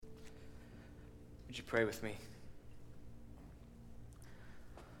Would you pray with me?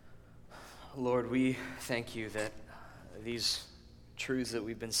 Lord, we thank you that these truths that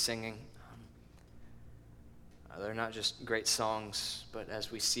we've been singing, they're not just great songs, but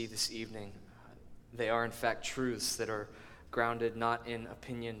as we see this evening, they are in fact truths that are grounded not in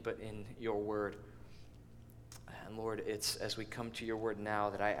opinion, but in your word. And Lord, it's as we come to your word now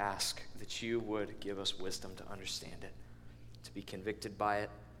that I ask that you would give us wisdom to understand it, to be convicted by it,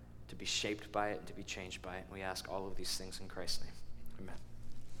 to be shaped by it, and to be changed by it. And we ask all of these things in Christ's name. Amen.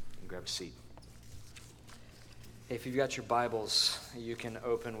 You can grab a seat. If you've got your Bibles, you can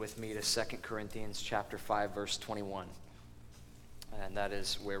open with me to 2 Corinthians chapter 5, verse 21. And that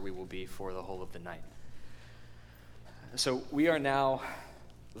is where we will be for the whole of the night. So we are now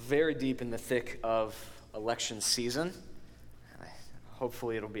very deep in the thick of election season.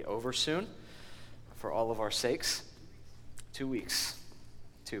 Hopefully it'll be over soon for all of our sakes. 2 weeks.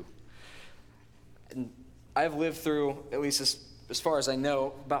 2. And I've lived through, at least as far as I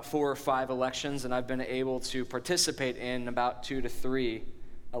know, about 4 or 5 elections, and I've been able to participate in about 2 to 3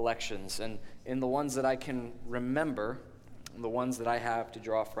 elections. And in the ones that I can remember, the ones that I have to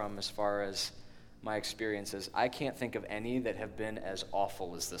draw from as far as my experiences, I can't think of any that have been as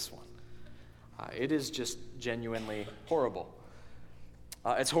awful as this one. It is just genuinely horrible.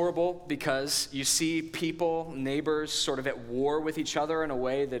 It's horrible because you see people, neighbors, sort of at war with each other in a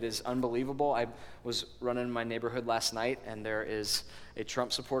way that is unbelievable. I was running in my neighborhood last night, and there is a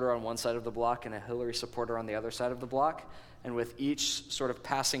Trump supporter on one side of the block and a Hillary supporter on the other side of the block. And with each sort of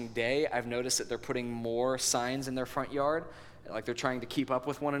passing day, I've noticed that they're putting more signs in their front yard, like they're trying to keep up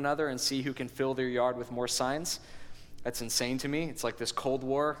with one another and see who can fill their yard with more signs. That's insane to me. It's like this Cold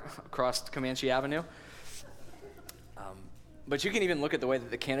War across Comanche Avenue. But you can even look at the way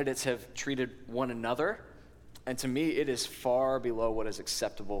that the candidates have treated one another, and to me, it is far below what is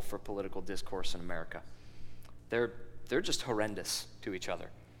acceptable for political discourse in America. They're just horrendous to each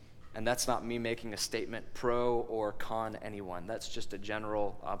other, and that's not me making a statement pro or con anyone. That's just a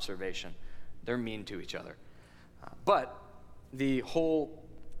general observation. They're mean to each other. But the whole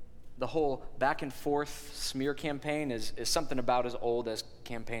back and forth smear campaign is something about as old as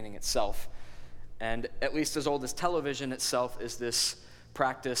campaigning itself. And at least as old as television itself is this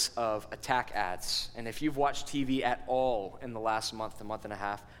practice of attack ads. And if you've watched TV at all in the last month and a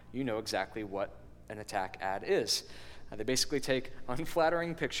half, you know exactly what an attack ad is. They basically take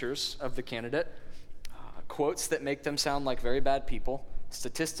unflattering pictures of the candidate, quotes that make them sound like very bad people,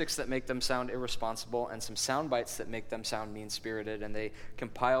 statistics that make them sound irresponsible, and some sound bites that make them sound mean-spirited, and they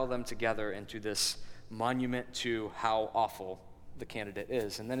compile them together into this monument to how awful the candidate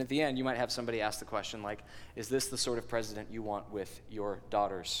is. And then at the end, you might have somebody ask the question like, is this the sort of president you want with your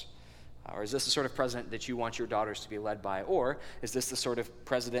daughters? Or is this the sort of president that you want your daughters to be led by? Or is this the sort of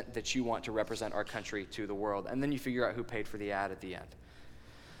president that you want to represent our country to the world? And then you figure out who paid for the ad at the end.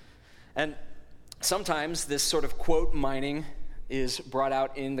 And sometimes this sort of quote mining is brought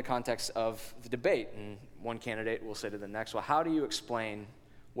out in the context of the debate. And one candidate will say to the next, well, how do you explain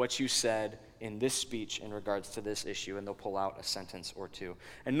what you said in this speech in regards to this issue? And they'll pull out a sentence or two.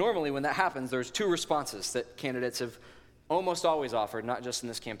 And normally when that happens, there's 2 responses that candidates have almost always offered, not just in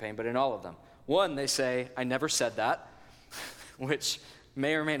this campaign, but in all of them. One, they say, I never said that, which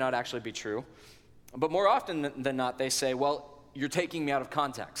may or may not actually be true. But more often than not, they say, well, you're taking me out of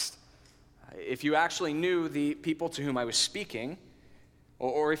context. If you actually knew the people to whom I was speaking,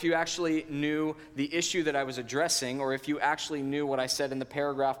 or if you actually knew the issue that I was addressing, or if you actually knew what I said in the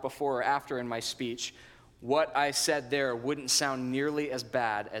paragraph before or after in my speech, what I said there wouldn't sound nearly as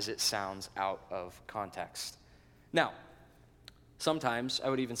bad as it sounds out of context. Now, sometimes, I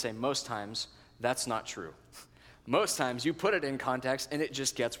would even say most times, that's not true. Most times you put it in context and it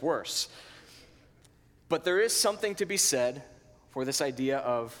just gets worse. But there is something to be said for this idea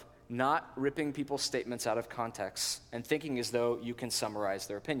of not ripping people's statements out of context and thinking as though you can summarize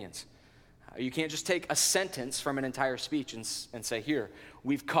their opinions. You can't just take a sentence from an entire speech and say, here,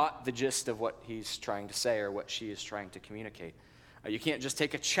 we've caught the gist of what he's trying to say or what she is trying to communicate. You can't just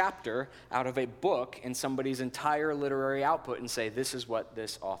take a chapter out of a book in somebody's entire literary output and say, this is what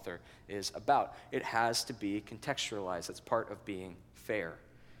this author is about. It has to be contextualized. It's part of being fair.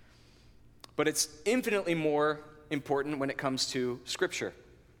 But it's infinitely more important when it comes to Scripture,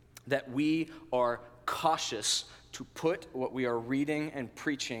 that we are cautious to put what we are reading and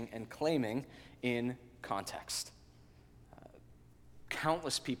preaching and claiming in context.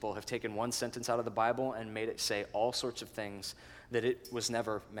 Countless people have taken one sentence out of the Bible and made it say all sorts of things that it was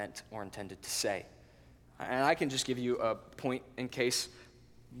never meant or intended to say. And I can just give you a point in case,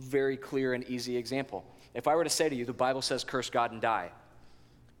 very clear and easy example. If I were to say to you, the Bible says curse God and die,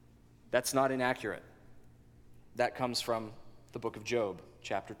 That's not inaccurate. That comes from the book of Job,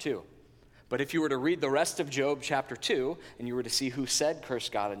 chapter 2. But if you were to read the rest of Job chapter 2, and you were to see who said curse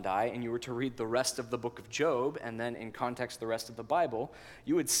God and die, and you were to read the rest of the book of Job, and then in context the rest of the Bible,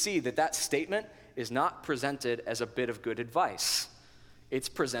 you would see that that statement is not presented as a bit of good advice. It's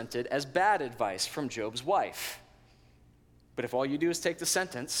presented as bad advice from Job's wife. But if all you do is take the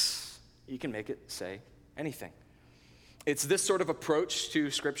sentence, you can make it say anything. It's this sort of approach to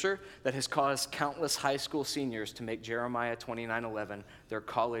Scripture that has caused countless high school seniors to make Jeremiah 29:11 their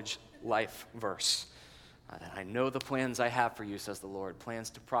college life verse. I know the plans I have for you, says the Lord,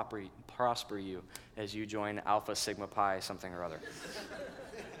 plans to prosper you as you join Alpha Sigma Pi something or other.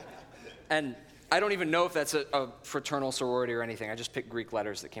 And I don't even know if that's a fraternal sorority or anything. I just picked Greek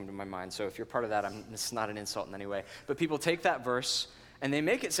letters that came to my mind. So if you're part of that, it's not an insult in any way. But people take that verse and they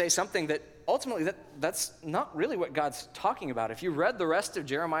make it say something that ultimately that's not really what God's talking about. If you read the rest of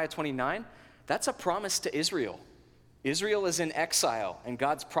Jeremiah 29, that's a promise to Israel. Israel is in exile, and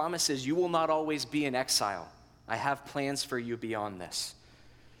God's promise is you will not always be in exile. I have plans for you beyond this.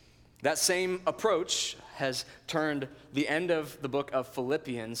 That same approach has turned the end of the book of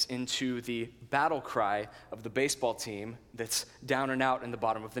Philippians into the battle cry of the baseball team that's down and out in the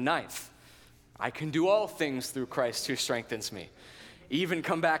bottom of the ninth. I can do all things through Christ who strengthens me. Even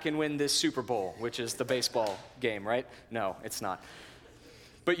come back and win this Super Bowl, which is the baseball game, right? No, it's not.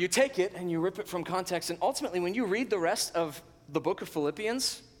 But you take it and you rip it from context, and ultimately when you read the rest of the book of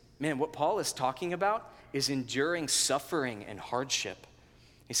Philippians, man, what Paul is talking about is enduring suffering and hardship.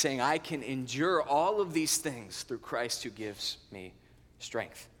 He's saying, I can endure all of these things through Christ who gives me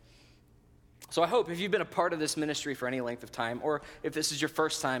strength. So I hope if you've been a part of this ministry for any length of time, or if this is your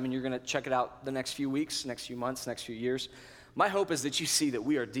first time and you're going to check it out the next few weeks, next few months, next few years, my hope is that you see that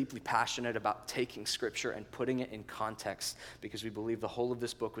we are deeply passionate about taking Scripture and putting it in context because we believe the whole of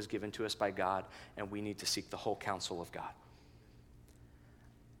this book was given to us by God and we need to seek the whole counsel of God.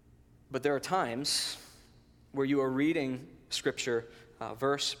 But there are times where you are reading Scripture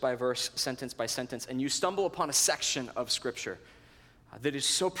verse by verse, sentence by sentence, and you stumble upon a section of Scripture that is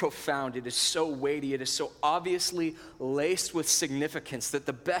so profound, it is so weighty, it is so obviously laced with significance that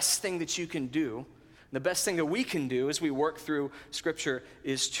the best thing that you can do, the best thing that we can do as we work through Scripture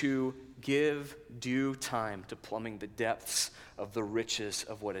is to give due time to plumbing the depths of the riches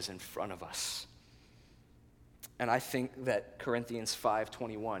of what is in front of us. And I think that Corinthians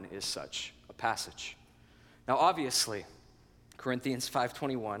 5:21 is such a passage. Now, obviously, Corinthians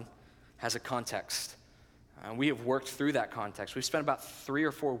 5:21 has a context. We have worked through that context. We've spent about 3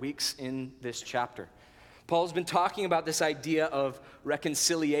 or 4 weeks in this chapter. Paul's been talking about this idea of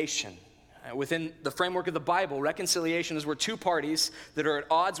reconciliation. Within the framework of the Bible, reconciliation is where two parties that are at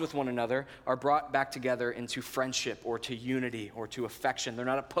odds with one another are brought back together into friendship or to unity or to affection. They're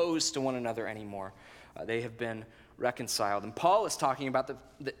not opposed to one another anymore. They have been reconciled. And Paul is talking about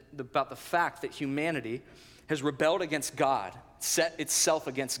the fact that humanity has rebelled against God, set itself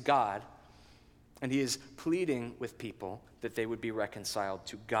against God, and he is pleading with people that they would be reconciled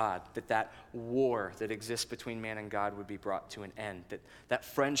to God, that war that exists between man and God would be brought to an end, that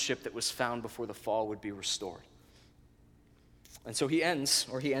friendship that was found before the fall would be restored. And so he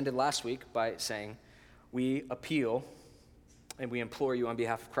ended last week by saying, we appeal and we implore you on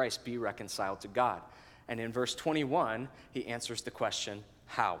behalf of Christ, be reconciled to God. And in verse 21, he answers the question,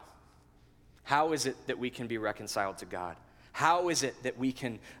 how? How is it that we can be reconciled to God? How is it that we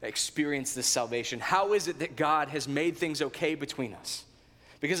can experience this salvation? How is it that God has made things okay between us?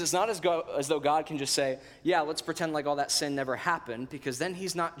 Because it's not as though God can just say, yeah, let's pretend like all that sin never happened, because then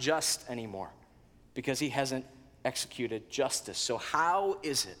he's not just anymore, because he hasn't executed justice. So how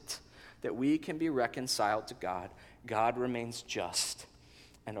is it that we can be reconciled to God? God remains just,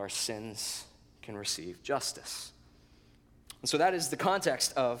 and our sins can receive justice. And so that is the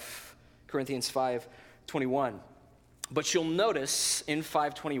context of Corinthians 5:21. But you'll notice in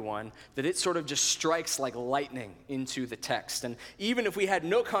 5:21 that it sort of just strikes like lightning into the text. And even if we had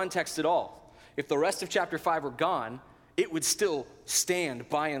no context at all, if the rest of chapter 5 were gone, it would still stand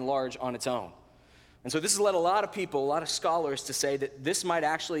by and large on its own. And so this has led a lot of people, a lot of scholars to say that this might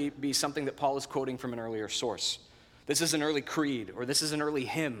actually be something that Paul is quoting from an earlier source. This is an early creed, or this is an early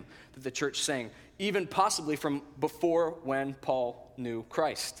hymn that the church sang, even possibly from before when Paul knew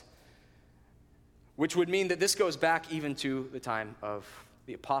Christ. Which would mean that this goes back even to the time of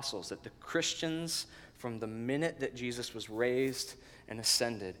the apostles, that the Christians, from the minute that Jesus was raised and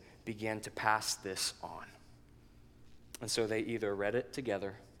ascended, began to pass this on. And so they either read it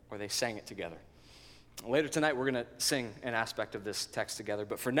together or they sang it together. Later tonight, we're going to sing an aspect of this text together,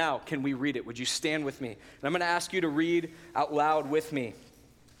 but for now, can we read it? Would you stand with me? And I'm going to ask you to read out loud with me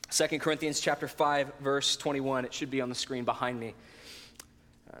 2 Corinthians chapter 5, verse 21. It should be on the screen behind me.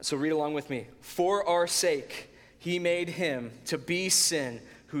 So read along with me. For our sake, he made him to be sin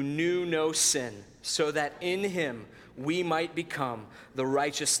who knew no sin, so that in him we might become the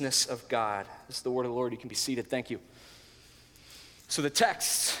righteousness of God. This is the word of the Lord. You can be seated. Thank you. So the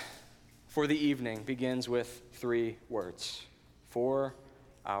text for the evening begins with 3 words. For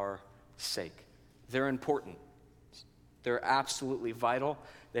our sake. They're important. They're absolutely vital.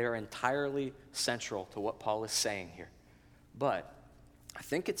 They are entirely central to what Paul is saying here. But I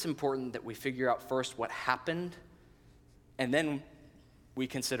think it's important that we figure out first what happened, and then we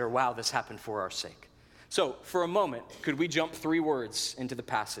consider, wow, this happened for our sake. So, for a moment, could we jump 3 words into the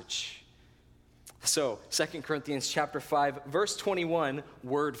passage? So, 2 Corinthians chapter 5, verse 21,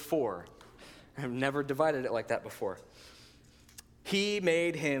 word for. I've never divided it like that before. He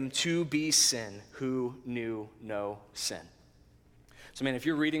made him to be sin who knew no sin. So, man, if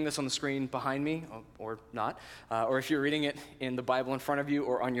you're reading this on the screen behind me, or not, or if you're reading it in the Bible in front of you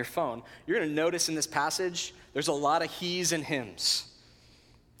or on your phone, you're going to notice in this passage, there's a lot of he's and hims.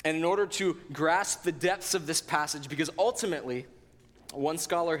 And in order to grasp the depths of this passage, because ultimately, one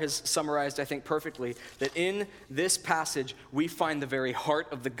scholar has summarized, I think, perfectly, that in this passage, we find the very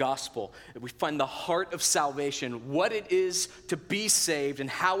heart of the gospel. We find the heart of salvation, what it is to be saved and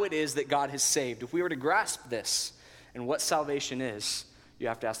how it is that God has saved. If we were to grasp this and what salvation is, you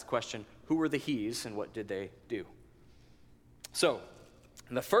have to ask the question, who were the he's and what did they do? So,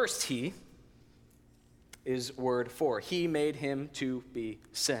 the first he is word for. He made him to be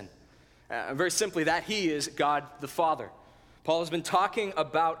sin. Very simply, that he is God the Father. Paul has been talking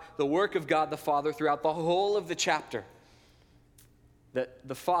about the work of God the Father throughout the whole of the chapter. That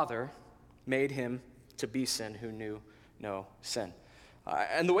the Father made him to be sin who knew no sin.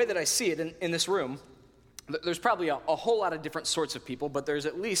 And the way that I see it in this room, there's probably a whole lot of different sorts of people, but there's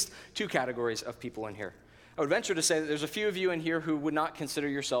at least 2 categories of people in here. I would venture to say that there's a few of you in here who would not consider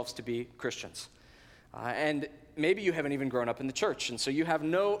yourselves to be Christians. And maybe you haven't even grown up in the church, and so you have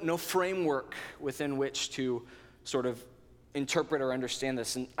no framework within which to sort of interpret or understand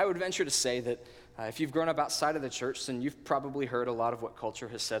this. And I would venture to say that if you've grown up outside of the church, then you've probably heard a lot of what culture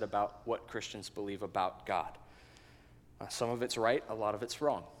has said about what Christians believe about God. Some of it's right, a lot of it's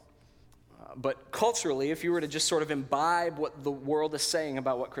wrong. But culturally, if you were to just sort of imbibe what the world is saying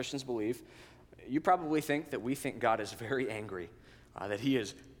about what Christians believe, you probably think that we think God is very angry, that he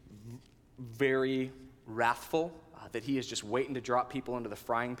is very wrathful, that he is just waiting to drop people into the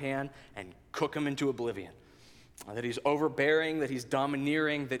frying pan and cook them into oblivion, that he's overbearing, that he's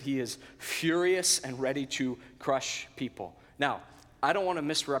domineering, that he is furious and ready to crush people. Now, I don't want to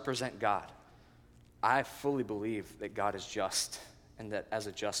misrepresent God. I fully believe that God is just, and that as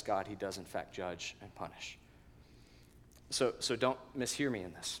a just God, he does in fact judge and punish. So don't mishear me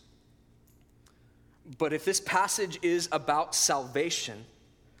in this. But if this passage is about salvation,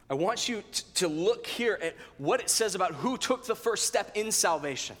 I want you to look here at what it says about who took the first step in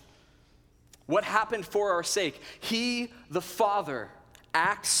salvation. What happened for our sake? He, the Father,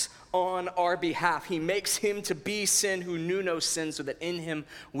 acts on our behalf. He makes him to be sin who knew no sin, so that in him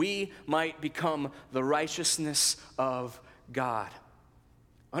we might become the righteousness of God.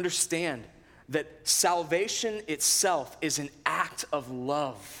 Understand that salvation itself is an act of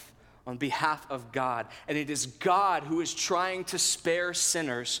love on behalf of God, and it is God who is trying to spare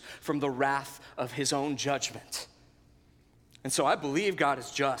sinners from the wrath of his own judgment. And so I believe God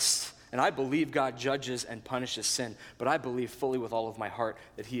is just, and I believe God judges and punishes sin, but I believe fully with all of my heart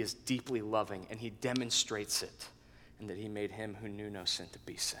that he is deeply loving, and he demonstrates it, and that he made him who knew no sin to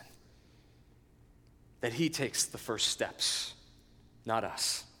be sin. That he takes the first steps, not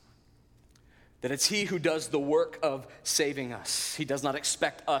us. That it's he who does the work of saving us. He does not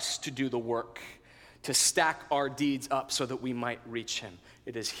expect us to do the work, to stack our deeds up so that we might reach him.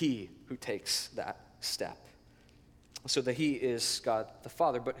 It is he who takes that step. So that he is God the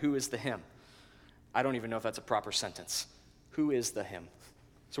Father, but who is the him? I don't even know if that's a proper sentence. Who is the him?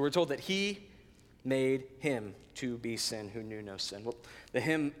 So we're told that he made him to be sin who knew no sin. Well, the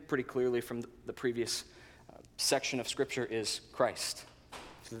him, pretty clearly from the previous section of Scripture, is Christ.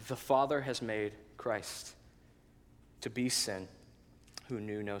 The Father has made Christ to be sin who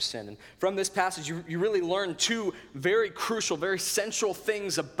knew no sin. And from this passage, you really learn 2 very crucial, very central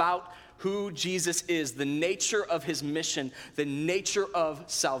things about who Jesus is, the nature of his mission, the nature of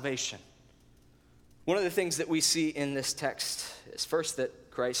salvation. One of the things that we see in this text is first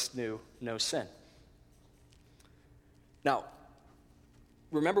that Christ knew no sin. Now,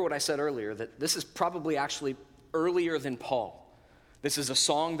 remember what I said earlier, that this is probably actually earlier than Paul. This is a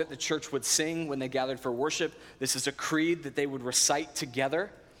song that the church would sing when they gathered for worship. This is a creed that they would recite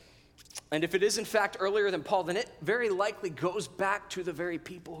together. And if it is in fact earlier than Paul, then it very likely goes back to the very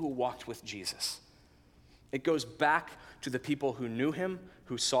people who walked with Jesus. It goes back to the people who knew him,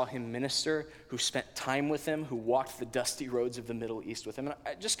 who saw him minister, who spent time with him, who walked the dusty roads of the Middle East with him.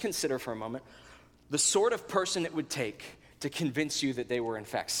 And just consider for a moment the sort of person it would take to convince you that they were in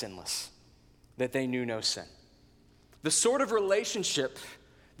fact sinless, that they knew no sin. The sort of relationship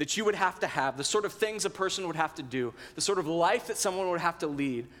that you would have, the sort of things a person would have to do, the sort of life that someone would have to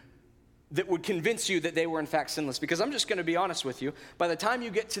lead that would convince you that they were in fact sinless. Because I'm just going to be honest with you, by the time you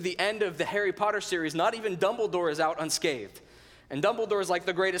get to the end of the Harry Potter series, not even Dumbledore is out unscathed. And Dumbledore is like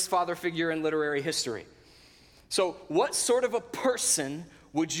the greatest father figure in literary history. So what sort of a person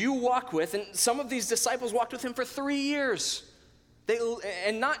would you walk with? And some of these disciples walked with him for 3 years.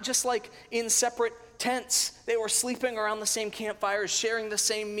 And not just like in separate tents. They were sleeping around the same campfires, sharing the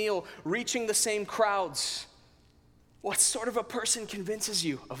same meal, reaching the same crowds. What sort of a person convinces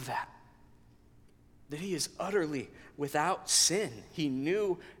you of that? That he is utterly without sin. He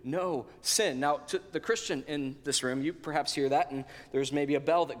knew no sin. Now, to the Christian in this room, you perhaps hear that, and there's maybe a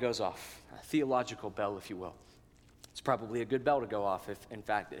bell that goes off, a theological bell, if you will. It's probably a good bell to go off if, in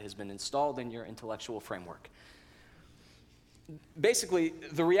fact, it has been installed in your intellectual framework. Basically,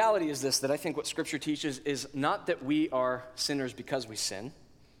 the reality is this, that I think what Scripture teaches is not that we are sinners because we sin,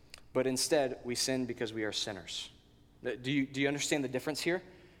 but instead we sin because we are sinners. Do you understand the difference here?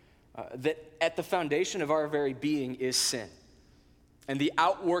 That at the foundation of our very being is sin. And the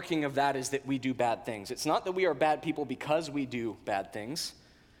outworking of that is that we do bad things. It's not that we are bad people because we do bad things.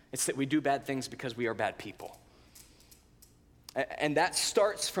 It's that we do bad things because we are bad people. And that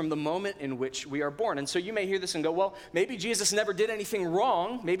starts from the moment in which we are born. And so you may hear this and go, well, maybe Jesus never did anything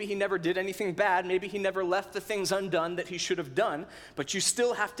wrong. Maybe he never did anything bad. Maybe he never left the things undone that he should have done. But you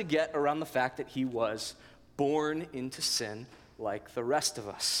still have to get around the fact that he was born into sin like the rest of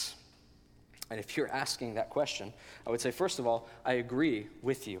us. And if you're asking that question, I would say, first of all, I agree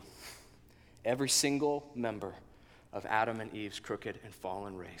with you. Every single member of Adam and Eve's crooked and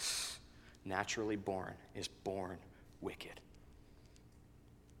fallen race, naturally born, is born wicked.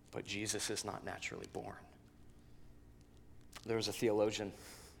 But Jesus is not naturally born. There was a theologian,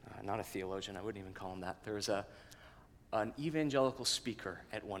 not a theologian, I wouldn't even call him that. There was an evangelical speaker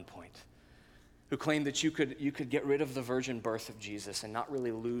at one point who claimed that you could get rid of the virgin birth of Jesus and not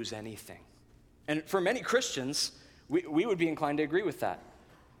really lose anything. And for many Christians, we would be inclined to agree with that.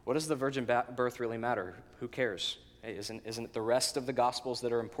 What does the virgin birth really matter? Who cares? Hey, isn't it the rest of the Gospels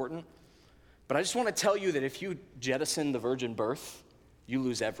that are important? But I just want to tell you that if you jettison the virgin birth, you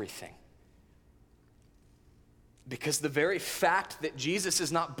lose everything. Because the very fact that Jesus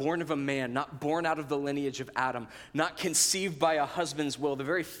is not born of a man, not born out of the lineage of Adam, not conceived by a husband's will, the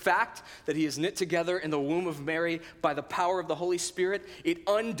very fact that he is knit together in the womb of Mary by the power of the Holy Spirit, it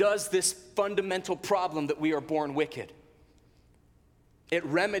undoes this fundamental problem that we are born wicked. It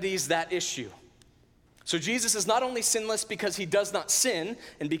remedies that issue. So Jesus is not only sinless because he does not sin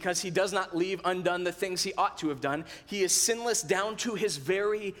and because he does not leave undone the things he ought to have done, he is sinless down to his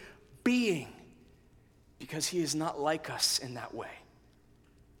very being, because he is not like us in that way.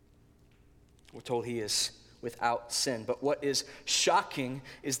 We're told he is without sin. But what is shocking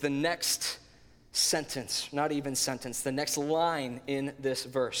is the next sentence, not even sentence, the next line in this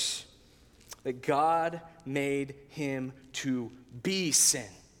verse. That God made him to be sin,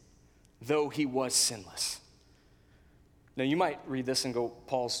 though he was sinless. Now you might read this and go,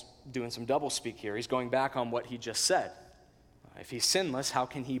 Paul's doing some doublespeak here. He's going back on what he just said. If he's sinless, how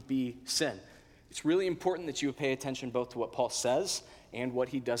can he be sin? It's really important that you pay attention both to what Paul says and what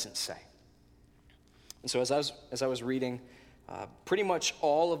he doesn't say. And so as I was reading, pretty much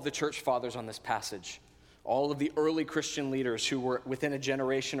all of the church fathers on this passage, all of the early Christian leaders who were within a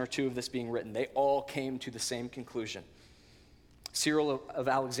generation or two of this being written, they all came to the same conclusion. Cyril of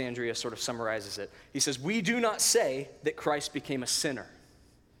Alexandria sort of summarizes it. He says, we do not say that Christ became a sinner.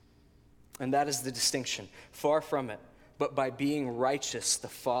 And that is the distinction. Far from it. But by being righteous, the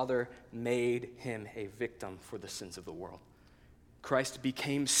Father made him a victim for the sins of the world. Christ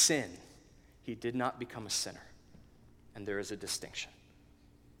became sin. He did not become a sinner. And there is a distinction.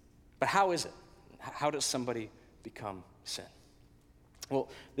 But how is it? How does somebody become sin? Well,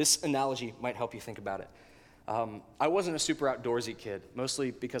 this analogy might help you think about it. I wasn't a super outdoorsy kid,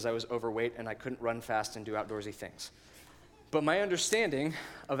 mostly because I was overweight and I couldn't run fast and do outdoorsy things. But my understanding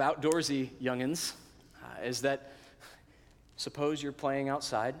of outdoorsy youngins is that suppose you're playing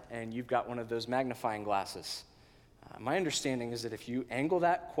outside and you've got one of those magnifying glasses. My understanding is that if you angle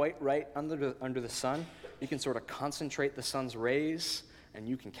that quite right under the sun, you can sort of concentrate the sun's rays and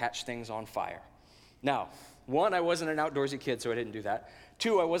you can catch things on fire. Now, one, I wasn't an outdoorsy kid, so I didn't do that.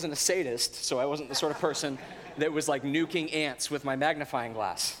 2, I wasn't a sadist, so I wasn't the sort of person that was like nuking ants with my magnifying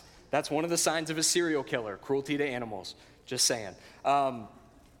glass. That's one of the signs of a serial killer, cruelty to animals, just saying.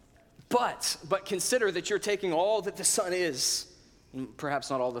 But consider that you're taking all that the sun is,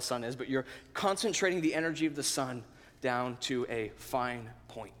 perhaps not all the sun is, but you're concentrating the energy of the sun down to a fine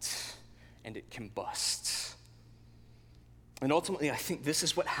point, and it combusts. And ultimately, I think this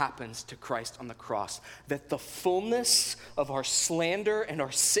is what happens to Christ on the cross, that the fullness of our slander and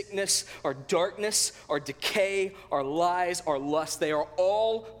our sickness, our darkness, our decay, our lies, our lust, they are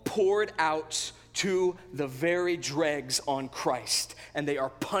all poured out to the very dregs on Christ, and they are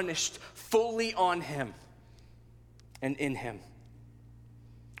punished fully on him and in him.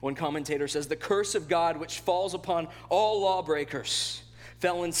 One commentator says, the curse of God which falls upon all lawbreakers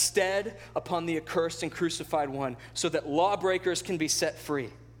fell instead upon the accursed and crucified one, so that lawbreakers can be set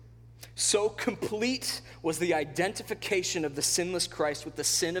free. So complete was the identification of the sinless Christ with the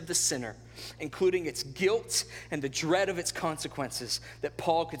sin of the sinner, including its guilt and the dread of its consequences, that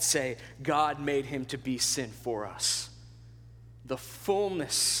Paul could say, God made him to be sin for us. The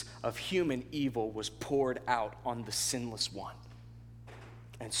fullness of human evil was poured out on the sinless one.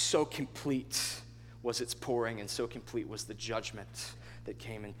 And so complete was its pouring, and so complete was the judgment that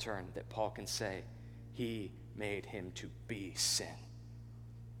came in turn, that Paul can say, he made him to be sin.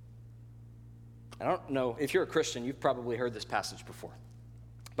 I don't know, if you're a Christian, you've probably heard this passage before.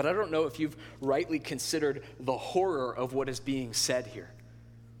 But I don't know if you've rightly considered the horror of what is being said here.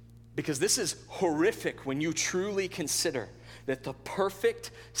 Because this is horrific when you truly consider that the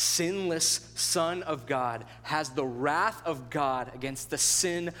perfect, sinless Son of God has the wrath of God against the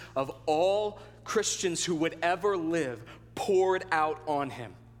sin of all Christians who would ever live poured out on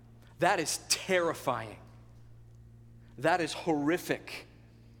him. That is terrifying. That is horrific.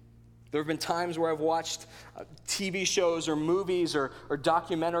 There have been times where I've watched TV shows or movies or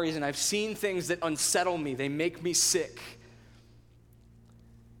documentaries, and I've seen things that unsettle me. They make me sick.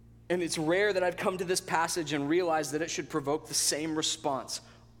 And it's rare that I've come to this passage and realized that it should provoke the same response.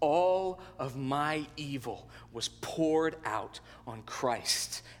 All of my evil was poured out on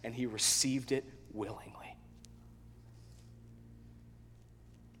Christ, and he received it willingly.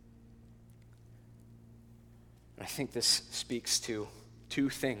 I think this speaks to 2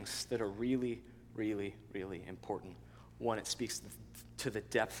 things that are really, really, really important. One, it speaks to the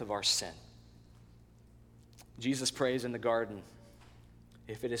depth of our sin. Jesus prays in the garden,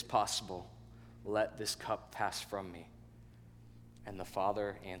 if it is possible, let this cup pass from me. And the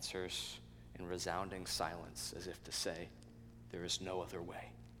Father answers in resounding silence, as if to say, there is no other way.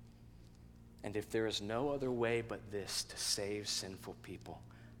 And if there is no other way but this to save sinful people,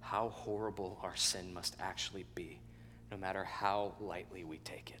 how horrible our sin must actually be, no matter how lightly we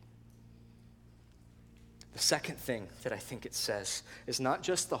take it. The second thing that I think it says is not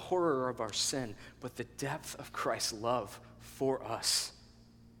just the horror of our sin, but the depth of Christ's love for us.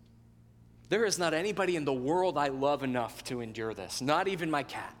 There is not anybody in the world I love enough to endure this, not even my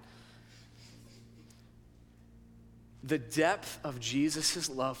cat. The depth of Jesus'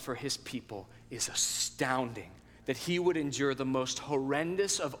 love for his people is astounding, that he would endure the most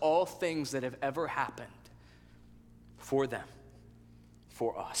horrendous of all things that have ever happened for them,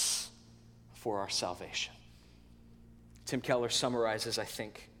 for us, for our salvation. Tim Keller summarizes, I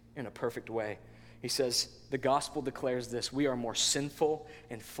think, in a perfect way. He says, the gospel declares this: we are more sinful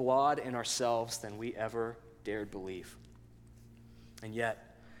and flawed in ourselves than we ever dared believe. And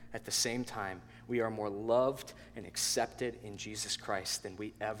yet, at the same time, we are more loved and accepted in Jesus Christ than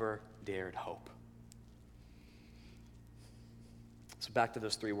we ever dared hope. So back to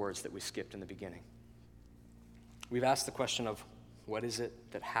those 3 words that we skipped in the beginning. We've asked the question of, what is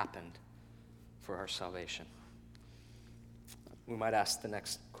it that happened for our salvation? We might ask the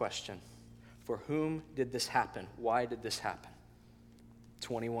next question. For whom did this happen? Why did this happen?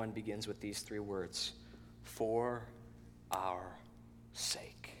 21 begins with these 3 words: for our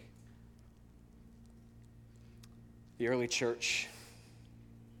sake. The early church,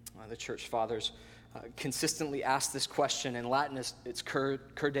 the church fathers, consistently asked this question. In Latin, it's cur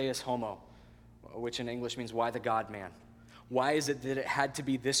deus homo, which in English means why the God-man? Why is it that it had to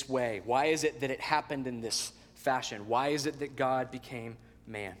be this way? Why is it that it happened in this fashion? Why is it that God became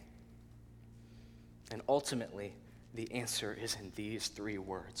man? And ultimately, the answer is in these 3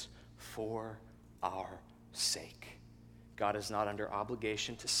 words: for our sake. God is not under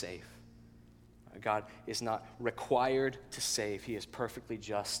obligation to save. God is not required to save. He is perfectly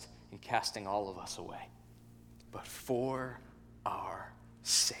just in casting all of us away. But for our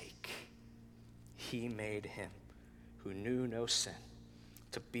sake, he made him who knew no sin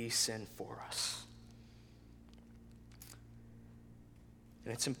to be sin for us.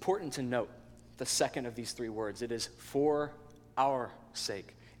 And it's important to note the second of these three words. It is for our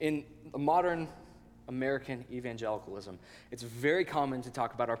sake. In modern American evangelicalism, it's very common to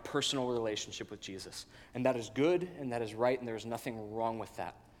talk about our personal relationship with Jesus. And that is good, and that is right, and there's nothing wrong with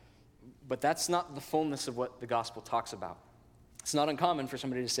that. But that's not the fullness of what the gospel talks about. It's not uncommon for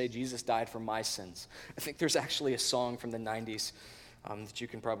somebody to say, Jesus died for my sins. I think there's actually a song from the 90s that you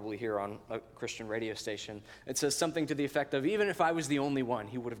can probably hear on a Christian radio station. It says something to the effect of, even if I was the only one,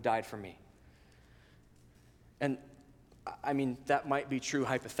 he would have died for me. And I mean, that might be true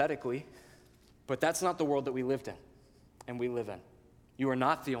hypothetically, but that's not the world that we lived in and we live in. You are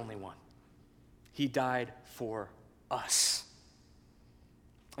not the only one. He died for us.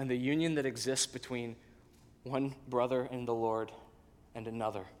 And the union that exists between one brother in the Lord and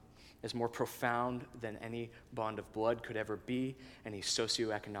another is more profound than any bond of blood could ever be, any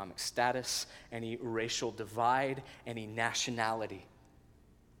socioeconomic status, any racial divide, any nationality.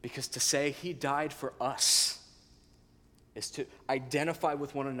 Because to say he died for us is to identify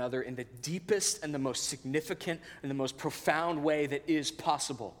with one another in the deepest and the most significant and the most profound way that is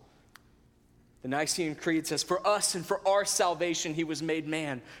possible. The Nicene Creed says, for us and for our salvation he was made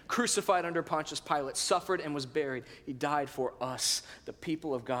man, crucified under Pontius Pilate, suffered and was buried. He died for us. The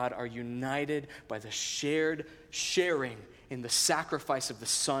people of God are united by the shared sharing in the sacrifice of the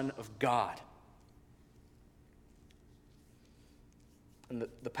Son of God. And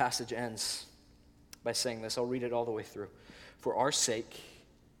the passage ends by saying this. I'll read it all the way through. For our sake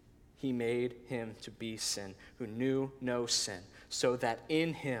he made him to be sin, who knew no sin, so that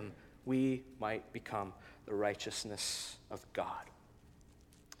in him we might become the righteousness of God.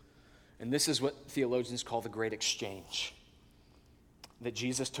 And this is what theologians call the great exchange. That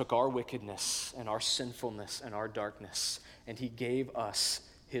Jesus took our wickedness and our sinfulness and our darkness, and he gave us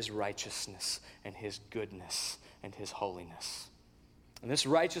his righteousness and his goodness and his holiness. And this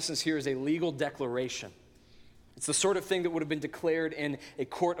righteousness here is a legal declaration. It's the sort of thing that would have been declared in a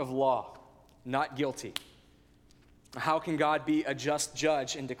court of law, not guilty. How can God be a just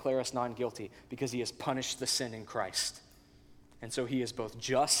judge and declare us non-guilty? Because he has punished the sin in Christ. And so he is both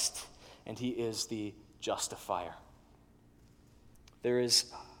just and he is the justifier. There is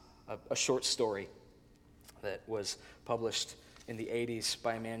a short story that was published in the 80s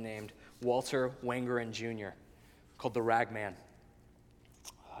by a man named Walter Wangerin Jr. called The Rag Man.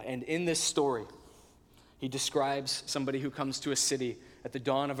 And in this story, he describes somebody who comes to a city at the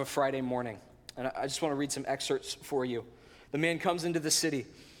dawn of a Friday morning. And I just want to read some excerpts for you. The man comes into the city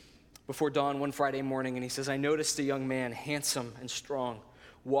before dawn one Friday morning, and he says, I noticed a young man, handsome and strong,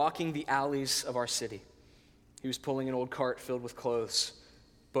 walking the alleys of our city. He was pulling an old cart filled with clothes,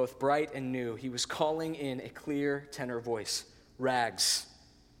 both bright and new. He was calling in a clear tenor voice, rags.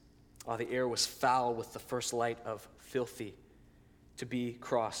 While the air was foul with the first light of filthy, to be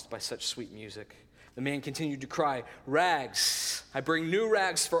crossed by such sweet music. The man continued to cry, rags, I bring new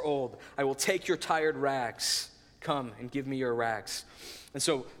rags for old. I will take your tired rags. Come and give me your rags. And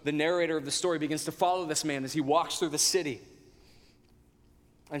so the narrator of the story begins to follow this man as he walks through the city.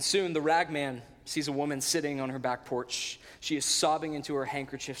 And soon the rag man sees a woman sitting on her back porch. She is sobbing into her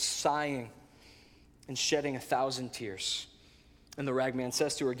handkerchief, sighing and shedding 1,000 tears. And the rag man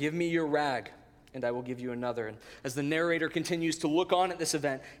says to her, give me your rag, and I will give you another. And as the narrator continues to look on at this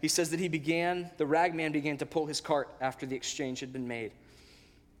event, he says that the rag man began to pull his cart after the exchange had been made.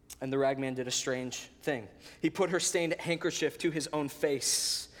 And the rag man did a strange thing. He put her stained handkerchief to his own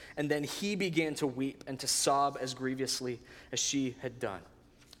face, and then he began to weep and to sob as grievously as she had done.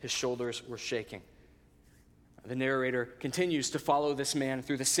 His shoulders were shaking. The narrator continues to follow this man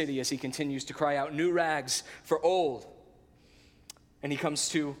through the city as he continues to cry out, new rags for old. And he comes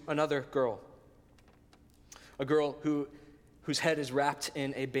to another girl. A girl whose head is wrapped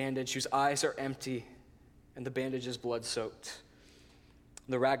in a bandage, whose eyes are empty, and the bandage is blood-soaked.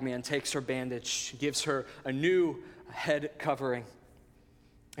 The ragman takes her bandage, gives her a new head covering,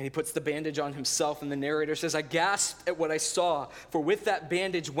 and he puts the bandage on himself, and the narrator says, I gasped at what I saw, for with that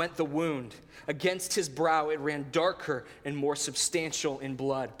bandage went the wound. Against his brow it ran darker and more substantial in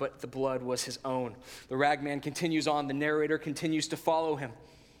blood, but the blood was his own. The ragman continues on. The narrator continues to follow him.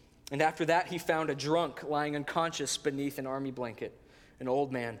 And after that, he found a drunk lying unconscious beneath an army blanket. An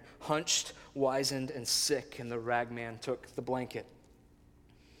old man, hunched, wizened, and sick, and the ragman took the blanket.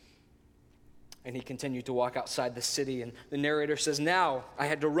 And he continued to walk outside the city, and the narrator says, now I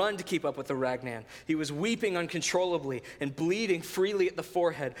had to run to keep up with the ragman. He was weeping uncontrollably and bleeding freely at the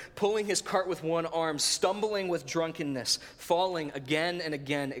forehead, pulling his cart with one arm, stumbling with drunkenness, falling again and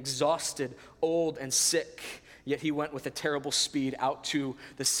again, exhausted, old, and sick. Yet he went with a terrible speed out to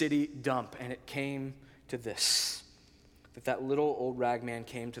the city dump, and it came to this. that little old rag man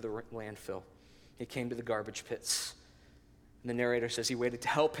came to the landfill. He came to the garbage pits. And the narrator says he waited to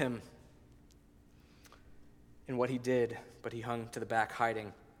help him in what he did, but he hung to the back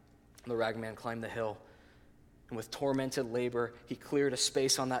hiding. The rag man climbed the hill, and with tormented labor, he cleared a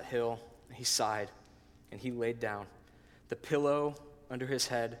space on that hill, and he sighed, and he laid down. The pillow under his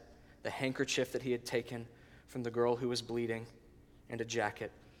head, the handkerchief that he had taken from the girl who was bleeding, and a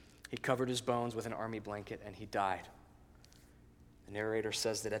jacket. He covered his bones with an army blanket, and he died. The narrator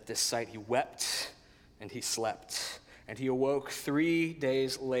says that at this sight he wept and he slept, and he awoke 3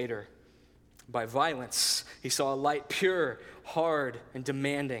 days later. By violence, he saw a light pure, hard, and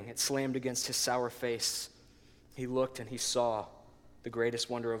demanding. It slammed against his sour face. He looked and he saw the greatest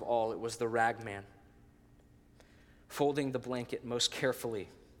wonder of all. It was the rag man, folding the blanket most carefully,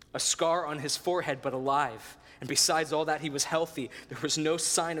 a scar on his forehead but alive. And besides all that, he was healthy. There was no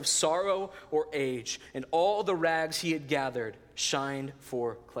sign of sorrow or age, and all the rags he had gathered shined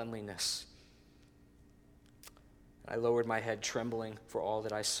for cleanliness. I lowered my head, trembling for all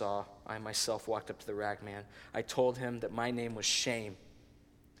that I saw. I myself walked up to the rag man. I told him that my name was Shame,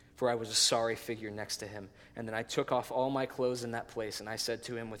 for I was a sorry figure next to him. And then I took off all my clothes in that place, and I said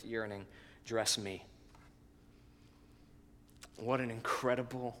to him with yearning, "Dress me." What an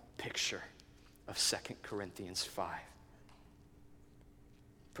incredible picture of 2 Corinthians 5.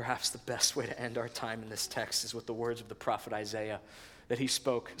 Perhaps the best way to end our time in this text is with the words of the prophet Isaiah that he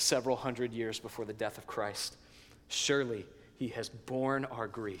spoke several hundred years before the death of Christ. Surely he has borne our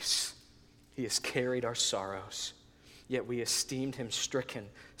griefs. He has carried our sorrows. Yet we esteemed him stricken,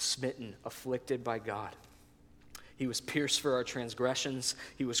 smitten, afflicted by God. He was pierced for our transgressions.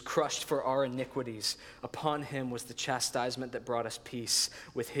 He was crushed for our iniquities. Upon him was the chastisement that brought us peace.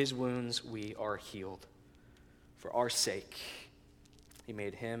 With his wounds we are healed. For our sake, he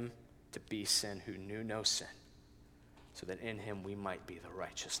made him to be sin who knew no sin, so that in him we might be the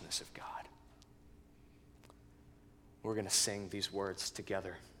righteousness of God. We're going to sing these words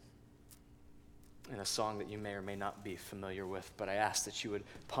together in a song that you may or may not be familiar with, but I ask that you would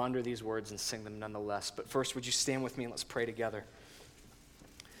ponder these words and sing them nonetheless. But first, would you stand with me and let's pray together.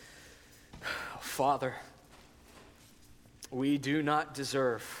 Father, we do not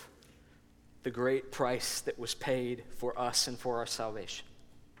deserve the great price that was paid for us and for our salvation,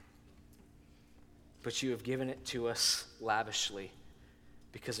 but you have given it to us lavishly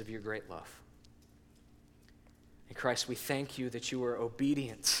because of your great love. And Christ, we thank you that you were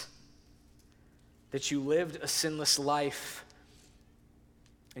obedient, that you lived a sinless life,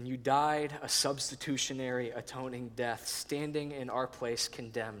 and you died a substitutionary, atoning death, standing in our place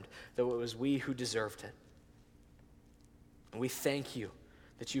condemned, though it was we who deserved it. And we thank you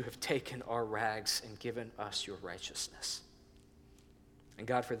that you have taken our rags and given us your righteousness. And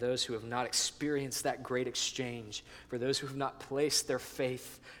God, for those who have not experienced that great exchange, for those who have not placed their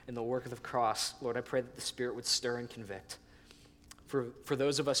faith in the work of the cross, Lord, I pray that the Spirit would stir and convict. For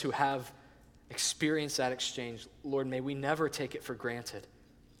those of us who have experienced that exchange, Lord, may we never take it for granted.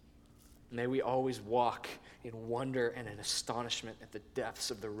 May we always walk in wonder and in astonishment at the depths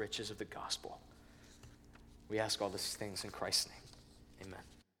of the riches of the gospel. We ask all these things in Christ's name.